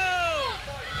 Let's go.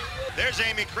 There's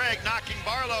Amy Craig knocking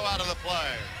Barlow out of the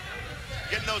play.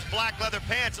 Getting those black leather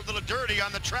pants a little dirty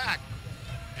on the track.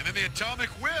 And then the atomic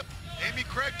whip. Amy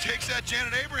Craig takes that Janet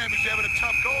Abraham, who's having a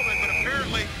tough go of it, but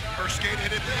apparently her skate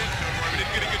hit it. We didn't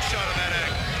get a good shot on that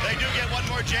angle. They do get one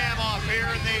more jam off here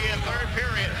in the 3rd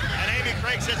period. And Amy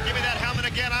Craig says, give me that helmet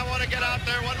again. I want to get out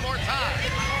there one more time.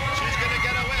 She's going to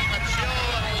get a whip, and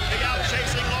she'll be out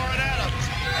chasing Lauren Adams.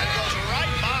 And goes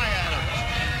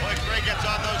Craig gets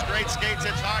on those great skates,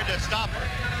 it's hard to stop her.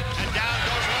 And down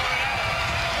goes Rollerjam.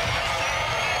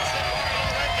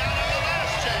 Down to the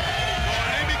last jam. Well,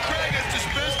 Amy Craig has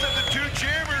dispensed of the two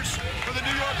jammers for the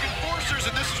New York Enforcers,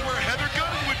 and this is where Heather Gunn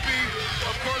would be.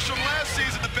 Of course, from last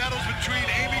season, the battles between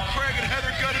Amy Craig and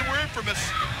Heather Gunn were infamous.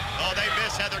 Oh, they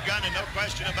miss Heather Gunn, no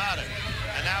question about it.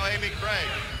 And now Amy Craig,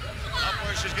 up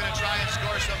where she's going to try and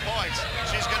score some points.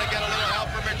 She's going to get a little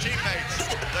help from her teammates.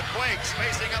 The Quakes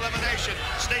facing elimination.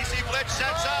 Stacy Blitch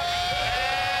sets up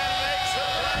and makes the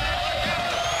play.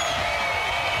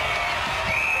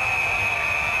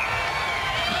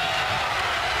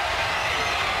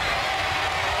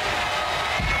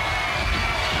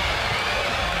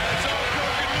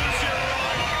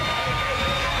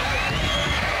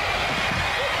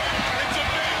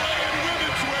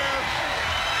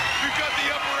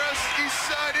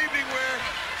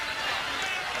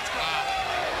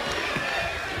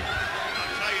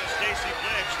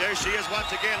 There she is once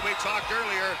again. We talked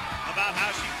earlier about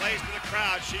how she plays to the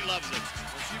crowd. She loves it.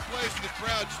 When she plays to the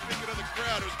crowd, speaking of the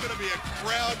crowd, there's going to be a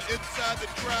crowd inside the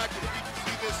track, and we can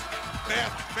see this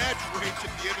match race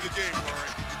at the end of the game,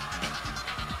 Rory.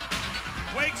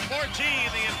 Quakes 14,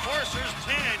 the Enforcers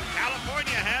 10.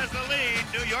 California has the lead.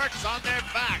 New York's on their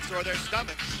backs or their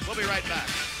stomachs. We'll be right back.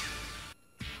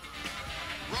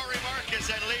 Rory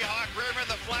Marcus and Lee Hawk Rearman,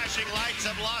 the flashing lights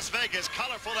of Las Vegas,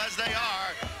 colorful as they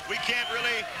are. We can't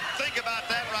really think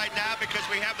about that right now because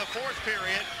we have the fourth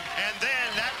period, and then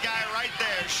that guy right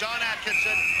there, Sean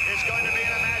Atkinson, is going to be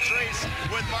in a match race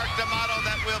with Mark D'Amato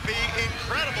that will be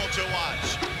incredible to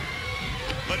watch.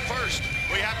 But first,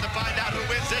 we have to find out who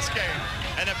wins this game,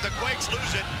 and if the Quakes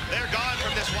lose it, they're gone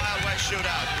from this Wild West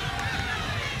shootout.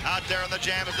 Out there on the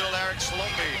jam is little Eric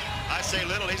Slopey. I say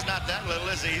little, he's not that little,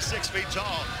 is he? He's 6 feet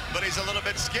tall, but he's a little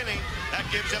bit skinny. That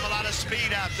gives him a lot of speed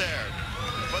out there.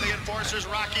 For the Enforcers,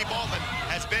 Rocky Bowman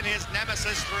has been his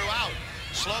nemesis throughout.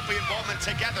 Slopey and Bowman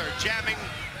together, jamming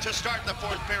to start the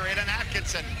fourth period, and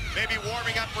Atkinson maybe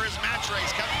warming up for his match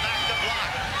race, comes back to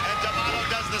block, and D'Amato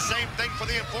does the same thing for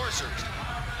the Enforcers.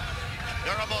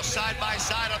 They're almost side by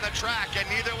side on the track, and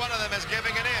neither one of them is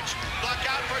giving an inch. Block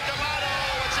out for D'Amato.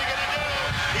 What's he gonna do?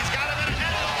 He's got him in a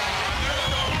headlock.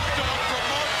 From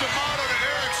Mark D'Amato to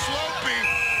Eric Slopey.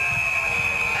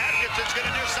 Atkinson's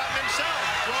gonna do something himself.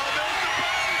 Well, there's the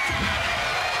belt.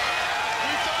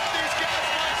 We thought these guys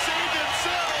might save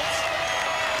themselves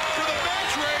for the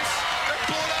match race. They're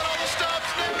pulling out all the stops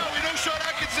now. We know Sean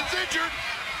Atkinson's injured.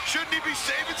 Shouldn't he be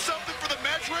saving something for the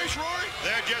match race, Rory?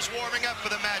 They're just warming up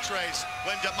for the match race.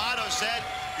 When D'Amato said,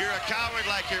 you're a coward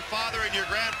like your father and your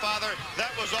grandfather,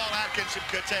 that was all Atkinson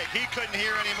could take. He couldn't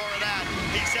hear any more of that.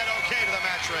 He said okay to the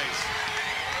match race.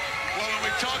 Well, when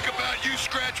we talk about you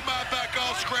scratch my back,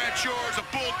 I'll scratch yours. A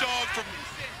bulldog from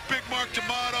Big Mark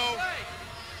D'Amato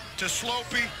to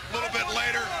Slopey a little bit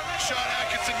later. Sean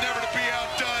Atkinson never to be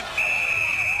outdone.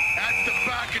 That's the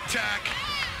back attack.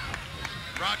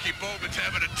 Rocky Bowman's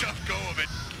having a tough go of it.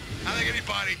 I think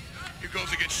anybody who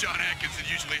goes against Sean Atkinson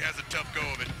usually has a tough go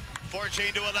of it.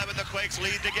 14-11, the Quakes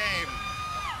lead the game.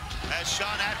 As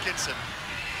Sean Atkinson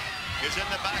is in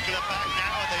the back of the pack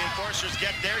now, and the Enforcers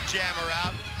get their jammer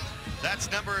out. That's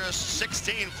number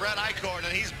 16, Fred Eichhorn,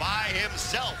 and he's by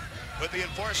himself with the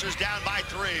Enforcers down by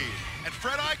 3. And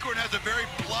Fred Eichhorn has a very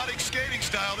plodding skating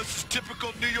style. This is typical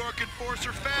New York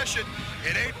Enforcer fashion.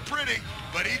 It ain't pretty,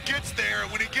 but he gets there. And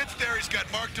when he gets there, he's got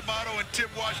Mark D'Amato and Tim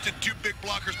Washington, two big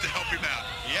blockers to help him out.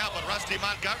 Yeah, but Rusty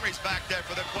Montgomery's back there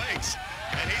for the Quakes.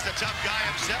 And he's a tough guy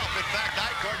himself. In fact,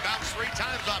 Eichhorn bounced 3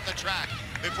 times off the track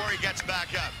before he gets back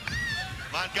up.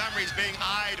 Montgomery's being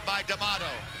eyed by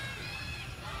D'Amato.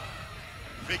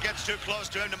 If he gets too close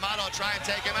to him, D'Amato will try and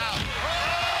take him out.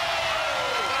 Oh!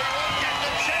 But he won't get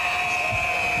the chance.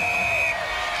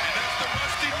 And that's the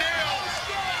rusty nail.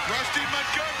 Rusty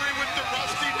Montgomery with the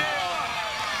rusty nail.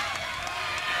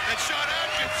 And Sean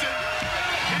Atkinson,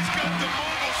 he's got the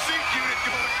mobile seat unit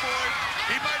going for him.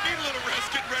 He might need a little rest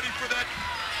getting ready for that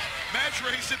match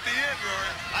race at the end,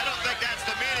 Rory. I don't think that's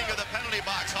the meaning of the penalty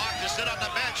box, Hawk, to sit on the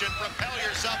bench and propel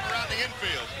yourself around the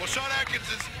infield. Well, Sean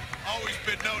Atkinson's always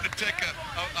been known to take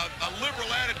a liberal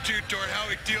attitude toward how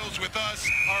he deals with us,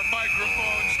 our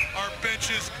microphones, our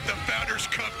benches, the Founders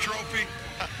Cup trophy.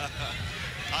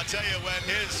 I'll tell you, when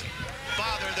his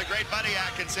father, the great Buddy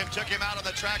Atkinson, took him out on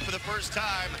the track for the first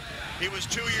time, he was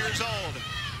 2 years old.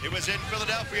 It was in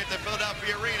Philadelphia at the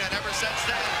Philadelphia Arena, and ever since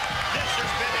then, this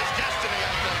has been his destiny,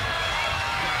 I think.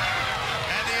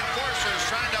 And the Enforcers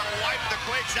trying to wipe the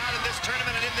Quakes out in this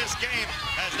tournament and in this game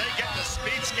as they get the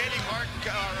speed skating mark,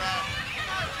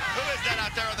 who is that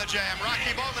out there on the jam?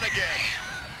 Rocky Bowman again.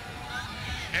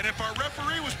 And if our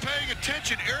referee was paying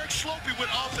attention, Eric Slopey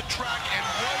went off the track and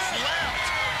was lapped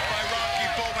by Rocky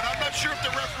Bowman. I'm not sure if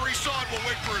the referee saw it. We'll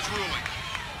wait for his ruling.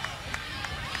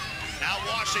 Now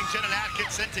Washington and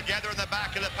Atkinson together in the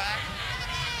back of the pack.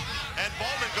 And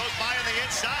Bowman goes by on the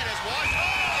inside as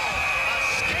Washington. Oh! A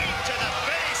skate to the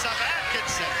face of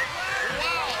Atkinson.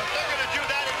 Wow, if they're going to do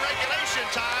that in regulation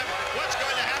time, what's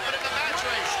going to happen in the match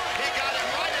race? He got it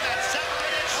right in that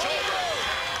separated shoulder.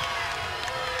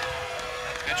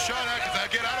 And Sean Atkinson,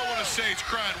 again, I don't want to say it's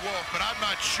crying wolf, but I'm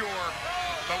not sure.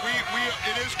 But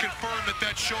it is confirmed that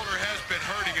that shoulder has been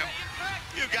hurting him.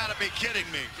 You got to be kidding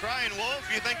me. Crying wolf,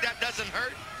 you think that doesn't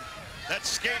hurt? That's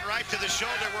skate right to the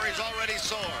shoulder where he's already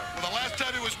sore. Well, the last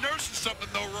time he was nursing something,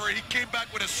 though, Rory, he came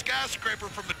back with a skyscraper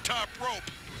from the top rope.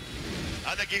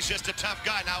 I think he's just a tough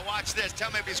guy. Now watch this. Tell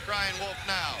me if he's crying wolf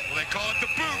now. Well, they call it the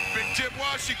boot. Big Tim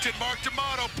Washington, Mark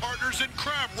D'Amato, partners in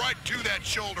crime, right to that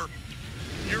shoulder.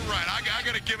 You're right. I got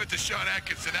to give it to Sean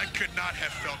Atkinson. That could not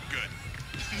have felt good.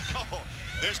 No,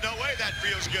 there's no way that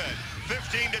feels good.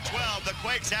 15-12. The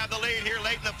Quakes have the lead here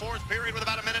late in the fourth period with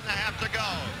about a minute and a half to go.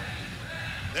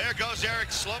 There goes Eric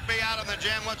Slopey out on the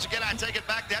jam. Once again, I take it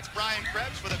back. That's Brian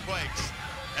Krebs for the Quakes.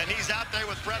 And he's out there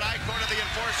with Fred Eichhorn of the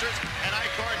Enforcers, and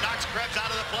Eichhorn knocks Krebs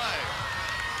out of the play.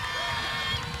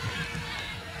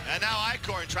 And now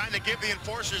Eichhorn trying to give the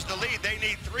Enforcers the lead. They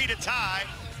need 3 to tie,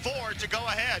 4 to go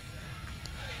ahead.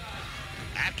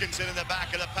 Atkinson in the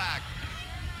back of the pack.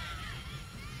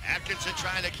 Atkinson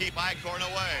trying to keep Eichhorn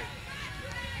away.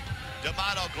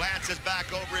 D'Amato glances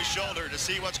back over his shoulder to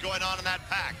see what's going on in that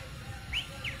pack.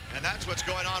 And that's what's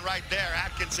going on right there.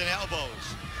 Atkinson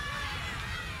elbows.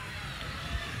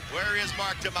 Where is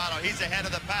Mark D'Amato? He's ahead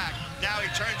of the pack. Now he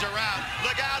turns around.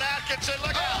 Look out, Atkinson,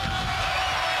 look out!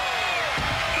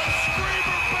 The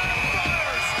screamer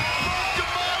backfires! Mark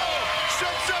D'Amato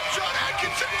sets up Sean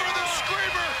Atkinson for the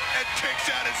screamer and takes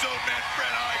out his own man,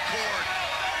 Fred Eichhorn.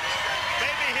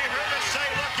 Maybe he heard us say,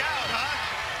 look out, huh?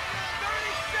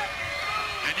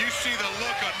 And you see the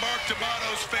look on Mark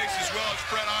D'Amato's face as well as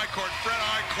Fred Eichhorn. Fred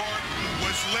Eichhorn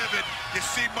was livid. You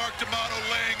see Mark D'Amato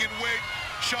laying in wait.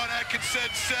 Sean Atkinson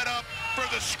set up for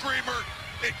the screamer.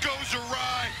 It goes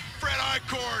awry. Fred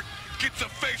Eichhorn gets a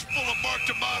face full of Mark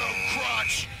D'Amato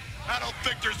crotch. I don't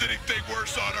think there's anything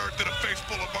worse on earth than a face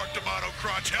full of Mark D'Amato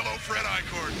crotch. Hello, Fred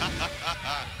Eichhorn.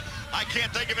 I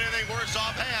can't think of anything worse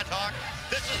offhand, Hawk.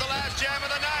 This is the last jam of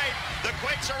the night. The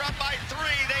Quakes are up by 3.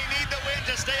 They need the win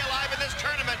to stay alive in this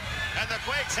tournament. And the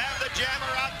Quakes have the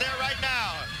jammer out there right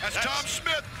now. That's Tom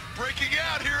Smith breaking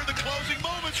out here in the closing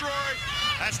moments, Rory.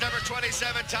 That's number 27,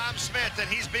 Tom Smith, and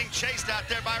he's being chased out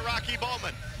there by Rocky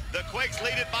Bowman. The Quakes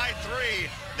lead it by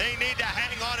 3. They need to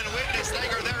hang on and win this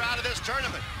thing or they're out of this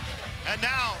tournament. And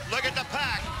now, look at the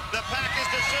pack. The pack is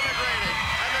disintegrating.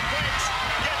 And the Quakes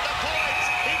get the points.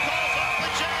 He calls off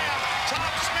the jam.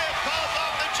 Tom Smith calls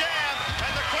off the jam.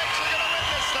 And the Quakes are going to win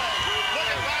this thing. Look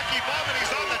at Rocky Bowman.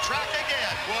 He's on the track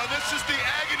again. Well, this is the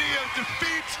agony of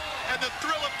defeat and the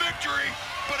thrill of victory.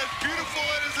 But as beautiful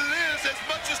as it is, as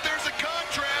much as there's a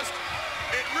contrast,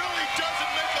 it really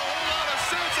doesn't make a whole lot of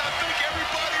sense. I think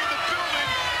everybody in the building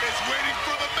is waiting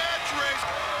for the match race.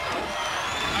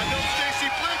 I know Stacy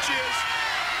Blinch is.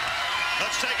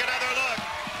 Let's take another look.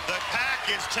 The pack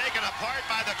is taken apart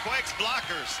by the Quakes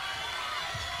blockers.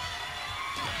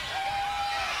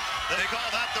 They call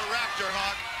that the Raptor,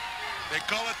 Hawk. They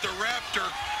call it the Raptor,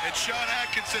 and Sean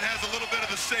Atkinson has a little bit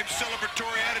of the same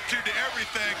celebratory attitude to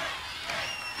everything.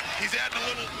 He's adding a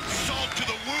little salt to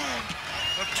the wound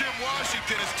of Tim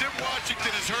Washington. As Tim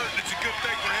Washington is hurt, and it's a good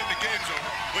thing for him. The game's over.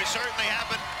 We certainly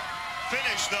haven't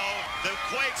finished, though. The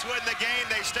Quakes win the game.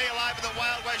 They stay alive in the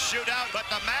Wild West Shootout, but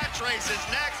the match race is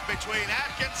next between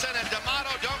Atkinson and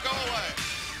D'Amato. Don't go away.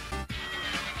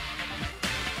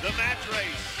 The match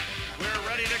race. We're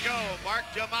ready to go. Mark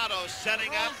D'Amato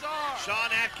setting up Sean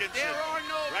Atkinson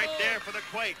right there for the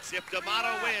Quakes. If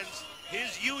D'Amato wins,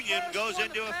 his union goes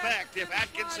into effect. If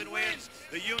Atkinson wins,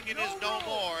 the union is no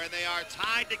more, and they are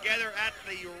tied together at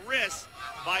the wrist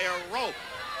by a rope.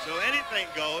 So anything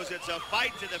goes. It's a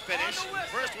fight to the finish.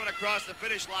 First one across the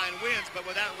finish line wins, but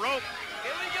with that rope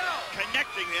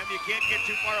connecting them, you can't get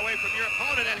too far away from your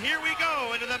opponent. And here we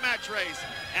go into the match race.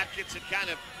 Atkinson kind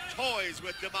of toys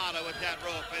with D'Amato with that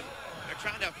rope, and they're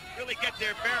trying to really get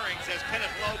their bearings as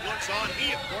Kenneth Loeb looks on.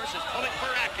 He, of course, is pulling for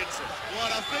Atkinson. Well,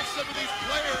 and I think some of these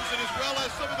players, and as well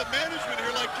as some of the management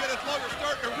here, like Kenneth Loeb, are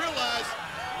starting to realize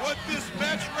what this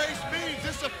match race means.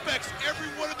 This affects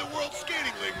everyone in the World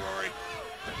Skating League, Rory.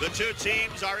 The two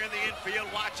teams are in the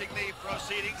infield watching the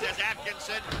proceedings as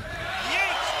Atkinson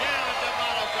yanks down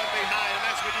D'Amato from behind, and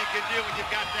that's what you can do when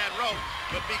you've got that rope.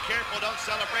 But be careful, don't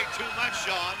celebrate too much,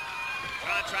 Sean.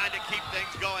 Trying to keep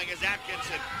things going as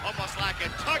Atkinson, almost like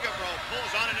a tug of rope,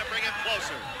 pulls on it to bring him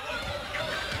closer.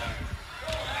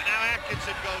 And now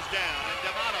Atkinson goes down, and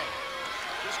D'Amato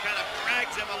just kind of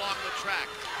drags him along the track.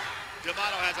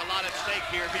 D'Amato has a lot at stake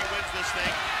here. If he wins this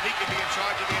thing, he could be in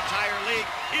charge of the entire league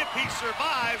if he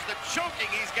survives the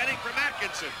choking he's getting from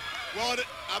Atkinson. Well,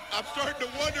 I'm starting to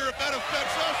wonder if that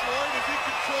affects us, Roy. Does he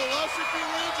control us if he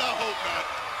wins? I hope not.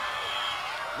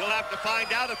 We'll have to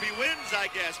find out if he wins, I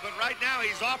guess. But right now,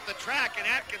 he's off the track, and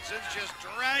Atkinson's just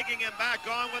dragging him back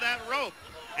on with that rope.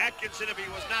 Atkinson, if he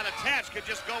was not attached, could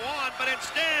just go on. But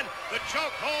instead, the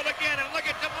choke hold again. And look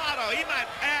at D'Amato. He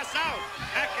might pass out.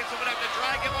 Atkinson would have to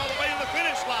drag him all the way to the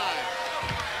finish line.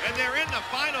 And they're in the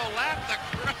final lap. The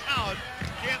crowd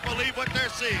can't believe what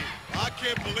they're seeing. I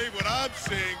can't believe what I'm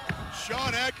seeing.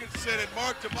 Sean Atkinson and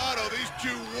Mark D'Amato, these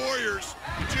two warriors,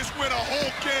 just win a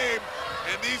whole game.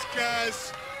 And these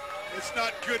guys, it's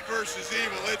not good versus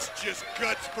evil. It's just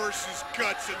guts versus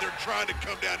guts, and they're trying to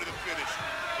come down to the finish.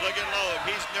 Look at Loeb.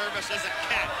 He's nervous as a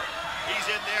cat. He's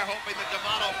in there hoping that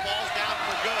D'Amato falls down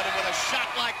for good. And with a shot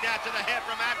like that to the head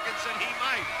from Atkinson, he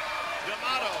might.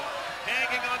 D'Amato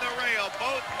hanging on the rail.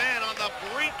 Both men on the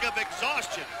brink of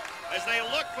exhaustion as they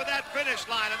look for that finish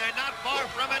line, and they're not far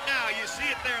from it now. You see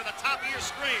it there at the top of your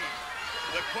screen.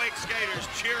 The Quake skaters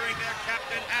cheering their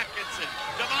captain Atkinson.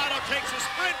 D'Amato takes a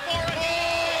sprint for it.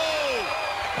 Oh!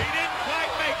 He didn't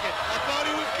quite make it. I thought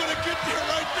he was going to get there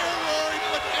right there, Rory,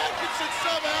 but Atkinson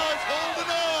somehow is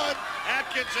holding on.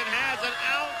 Atkinson has an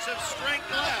ounce of strength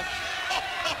left.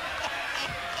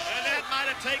 And that might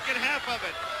have taken half of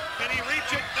it. Can he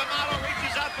reach it? D'Amato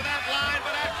reaches out for that line,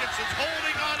 but Atkinson's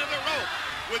holding on to the rope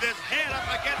with his head up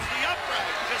against the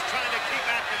upright, just trying to keep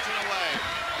Atkinson away.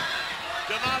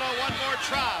 D'Amato, one more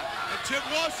try. And Tim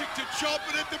Washington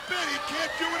chomping at the bit. He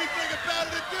can't do anything about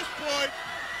it at this point.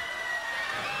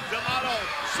 D'Amato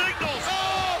signals.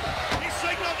 Oh! He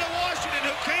signaled to Washington,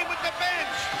 who came with the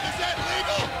bench. Is that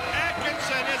legal?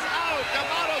 Atkinson is out.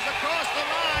 D'Amato's across the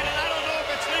line, and I don't know if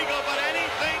it's legal, but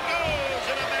anything goes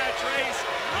in a match race.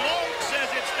 Loeb says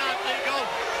it's not legal.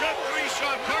 Referee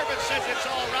Sean Carbon says it's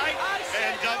all right,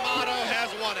 and D'Amato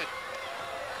has won it.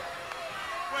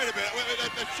 Wait a minute.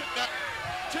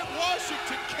 Tim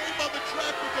Washington came on the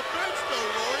track with the bench, though,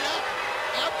 Rory.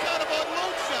 I'm kind of on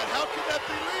Loeb's side. How can that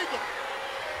be legal?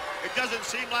 It doesn't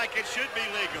seem like it should be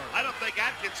legal. I don't think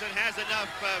Atkinson has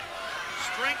enough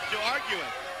strength to argue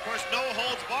it. Of course, no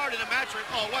holds barred in a match.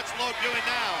 Oh, what's Loeb doing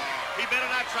now? He better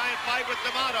not try and fight with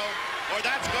D'Amato, or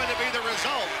that's going to be the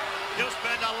result. He'll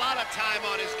spend a lot of time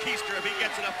on his keister if he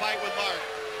gets in a fight with Mark.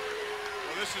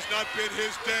 Well, this has not been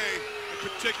his day, and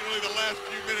particularly the last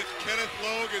few minutes. Kenneth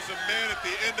Loeb is a man at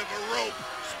the end of a rope.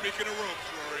 Speaking of ropes,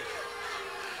 Rory.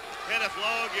 Kenneth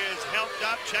Loeb is helped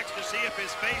up, checks to see if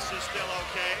his face is still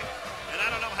okay. And I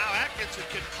don't know how Atkinson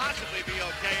could possibly be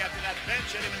okay after that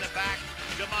bench hit him in the back.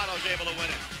 D'Amato's able to win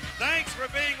it. Thanks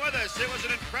for being with us. It was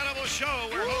an incredible show.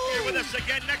 We're hoping you're with us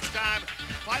again next time.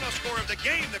 Final score of the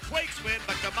game, the Quakes win,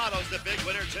 but D'Amato's the big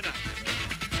winner tonight.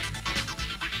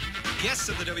 Guests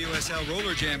of the WSL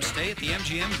Rollerjam stay at the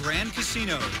MGM Grand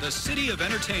Casino, the city of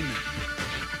entertainment.